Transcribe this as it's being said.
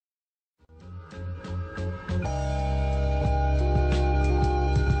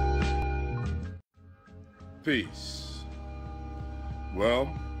Peace.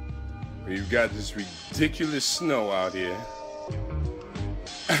 Well, we've got this ridiculous snow out here.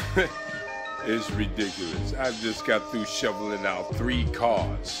 It's ridiculous. I've just got through shoveling out 3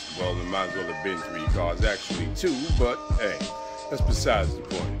 cars. Well, there might as well have been 3 cars, actually 2, but hey, that's besides the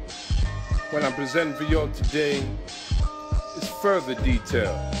point. What I'm presenting for y'all today is further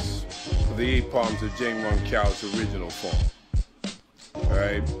details of the 8 palms of Zhang's original form.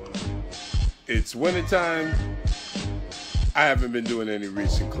 Alright? It's wintertime. I haven't been doing any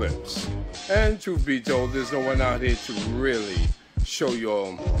recent clips. And truth be told, there's no one out here to really show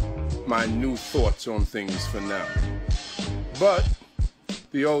y'all my new thoughts on things for now. But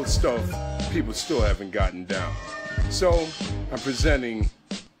the old stuff, people still haven't gotten down. So I'm presenting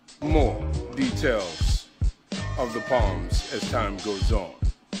more details of the palms as time goes on.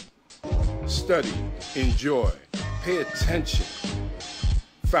 Study, enjoy, pay attention.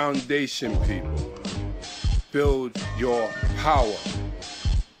 Foundation, people. Build your power.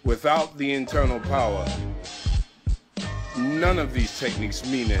 Without the internal power, none of these techniques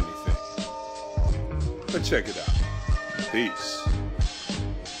mean anything. But check it out. Peace.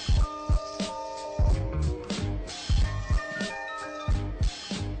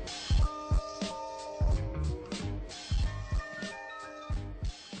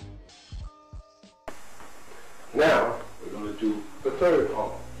 Now, we're going to do the third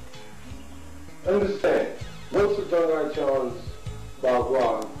palm. Understand, most of Zhang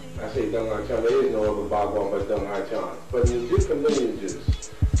Bagua, I say Zhang, there is no other Bagua but Zhang. But in different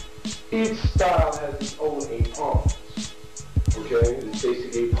lineages, each style has its own 8 palms. Okay, it's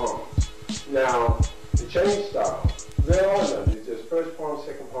basic 8 palms. Now, the Shing style, there are none. It's just first palm,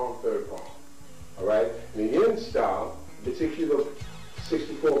 second palm, third palm. Alright? In the Yin style, particular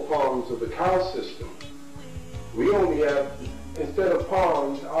 64 palms of the cow system, we only have, instead of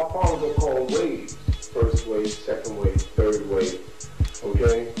palms, our palms are called waves. First wave, second wave, third wave.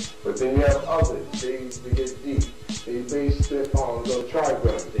 Okay? But then you have others. They get deep. They base their palms on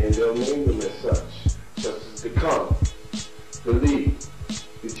trigrams, and they'll name them as such. Such as the Gong, the Li,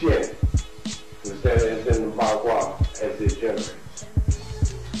 the Qian. Understand? And then the Bagua as it generates.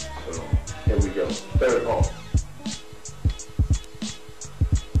 So, here we go. Third palm.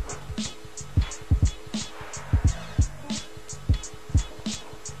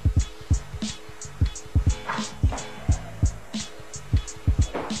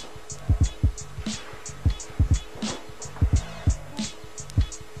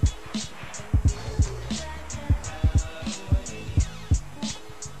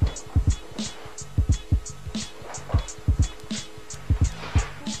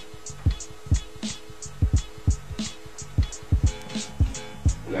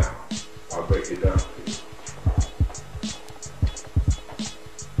 Now, I'll break it down for you.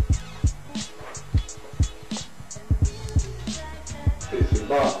 This is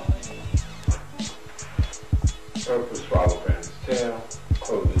Bob. Purpose swallow fan's tail.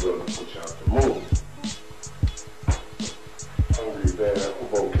 Close the door to push out the moon. Hungry bear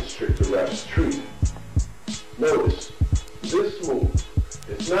will constrict the rat's tree. Notice, this move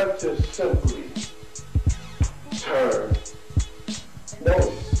is not just simply turn.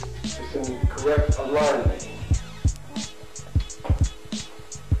 Notice, it's in correct alignment.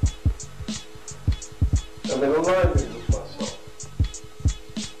 I'm in alignment with myself.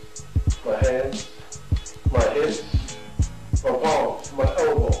 My hands, my hips, my palms, my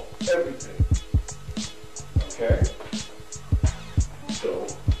elbow, everything. Okay? So,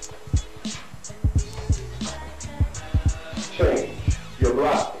 change your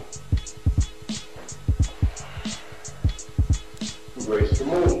blocking. Embrace the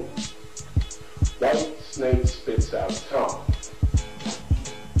moon. White snake spits out tongue.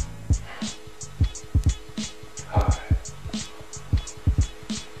 High.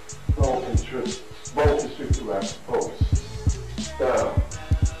 Bone constrict the rap's post. Down.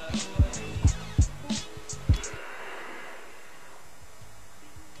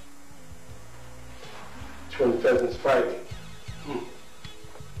 Twin pheasants fighting.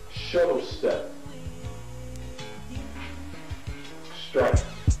 Shuttle step. Strike.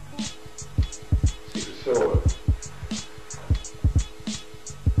 Secret sword.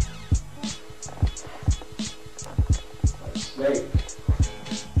 Snake.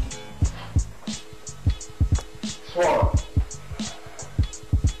 Swan.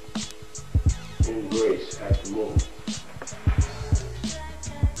 Embrace at the moon.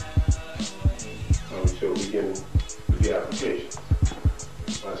 Now we shall begin with the application.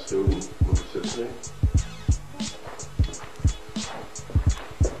 My student, assistant.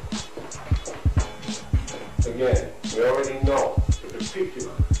 Again, we already know the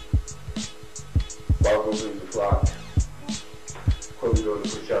particular Bagua flip-flop. Corridor to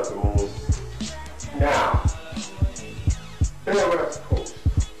push out the move. Now, then I'm going to post.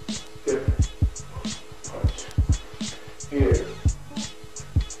 Different. Punch. Here.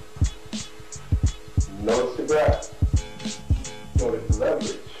 Notice the grab. Notice the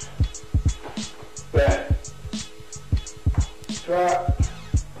leverage. Back. Drop.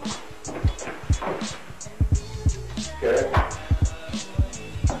 Okay.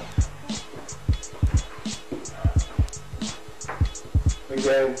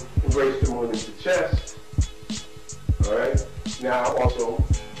 Again, embrace the movement into the chest. Alright. Now also,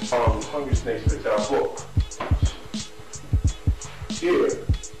 hungry snake spits out hook. Here.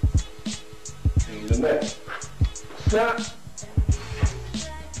 See the neck. Snap.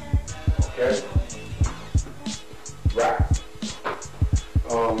 Okay. Wrap.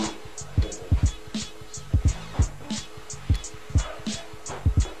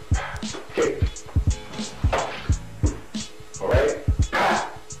 Kick. Alright?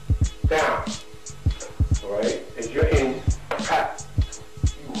 Pat. Down. Alright? As you're in, pat.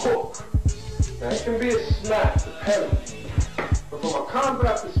 You hook. Now it can be a snap, depending. But from a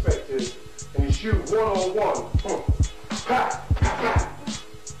combat perspective, and you shoot one-on-one, pat, pat.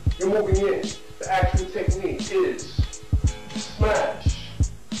 You're moving in. The actual technique is smash.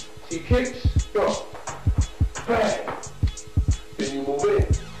 He kicks, go. Bang. Then you move in.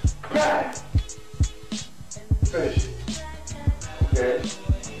 Bang. Finish it. Okay?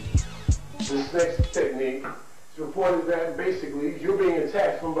 This next technique is reported that basically you're being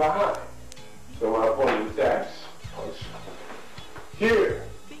attacked from behind. So my opponent attacks, punch. Here.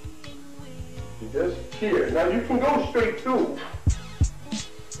 You just here. Now you can go straight through.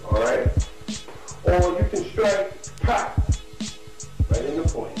 Alright? Or you can strike, pop. Right in the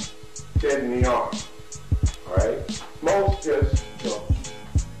point. Dead in the arm. Alright? Most just go.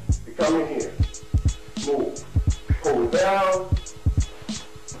 You come in here. Move. Pull it down.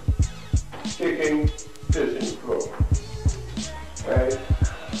 Kicking, fishing, throw. Right?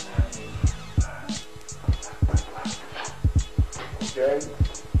 Okay?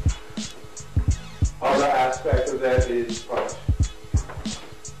 Other aspect of that is punch.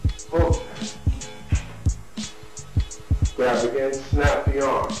 Hook. Grab again, snap the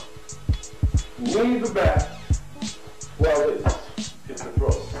arm. Knee the back. Well, it's hit the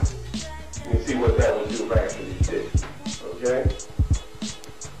throat. You can see what that would do if I actually did. Okay?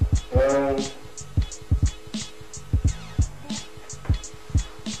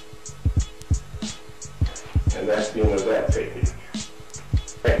 And that's the end of that technique.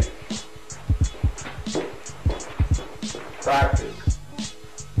 Okay. Practice.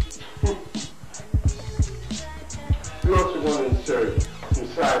 We're also going to insert some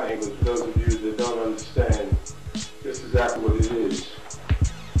side angles for those of you that don't understand just exactly what it is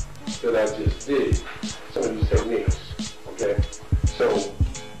that I just did. Some of these techniques. Okay? So,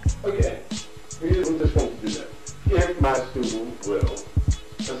 again, we're just going to do that. If my student will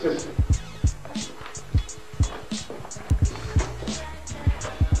assist me.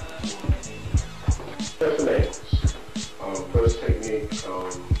 First angles. First technique, go.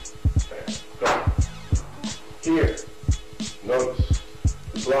 Here, notice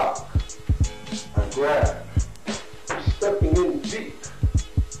the block. I grab. I'm stepping in deep.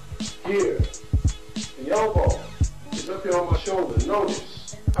 Here, the elbow is up here on my shoulder.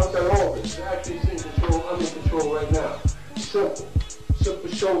 Notice, how's that all this? Actually, it's in control. I'm in control right now. Simple. Simple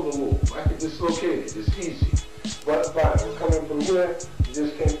shoulder move. I can dislocate it. It's easy. But fine, we're coming from here. You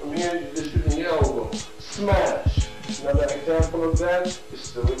just came from here. You're just shooting the elbow. Smash. Another example of that is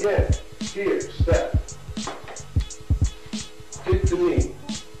still again. Here, step. Hit the knee.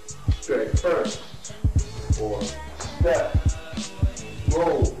 Straight first. Or step.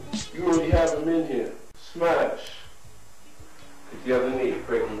 Roll. You already have them in here. Smash. Hit the other knee.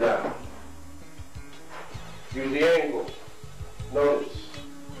 Break them down. Use the angle. Notice.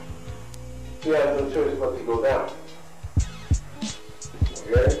 You have no choice but to go down.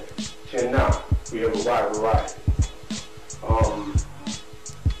 Okay? Chin down. We have a wide variety.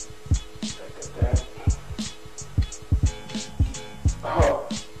 Like that.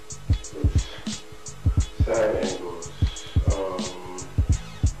 Oops. Side angles.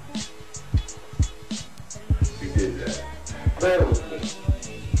 We did that. Bear with me.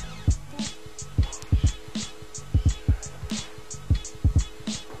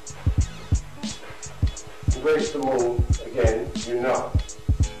 Embrace the move. Again, you know.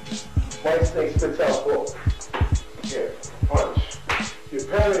 White snake spits out hook. Here, punch. You're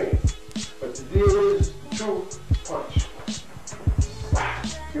parrying. But the deal is, the truth, punch.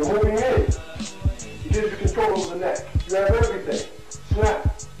 You're moving in. It gives you control over the neck. You have everything. Snap.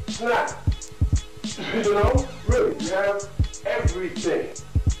 Snap. You know? brilliant. You have everything.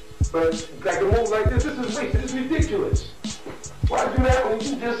 But like a move like this is wasted. It's ridiculous. Why do that when you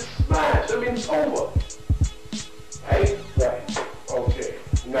can just smash? I mean, it's over. Hey? Right. Okay.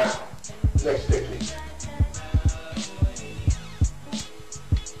 Now, next technique.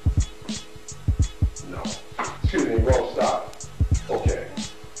 No. Excuse me, wrong stop. Okay.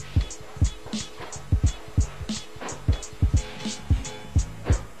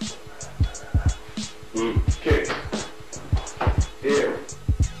 Kick. Here.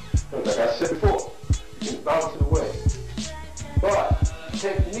 Like I said before, you can bounce it away. But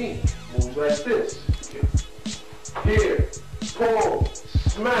technique moves like this. Here, pull,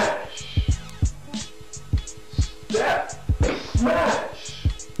 smash, step, smash.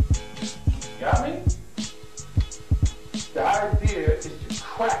 Got me? The idea is to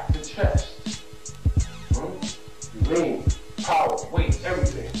crack the chest. You lean, power, weight,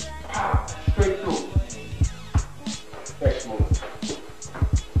 everything. Pow, straight through. Next move.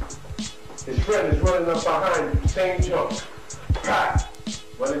 His friend is running up behind you, same jump. Pow,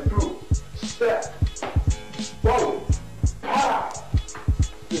 running through. Step. Boom. Pow.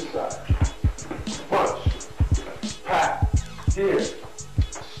 This side. Punch. Pow. Here.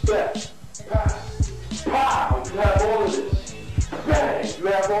 Step. Pow. Pow. You have all of this. Bang. You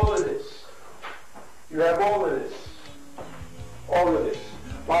have all of this. You have all of this. All of this.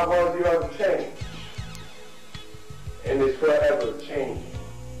 My balls you have changed. And it's forever changing.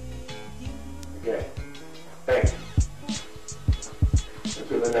 Okay. Thank you.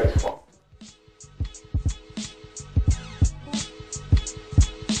 Until the next one.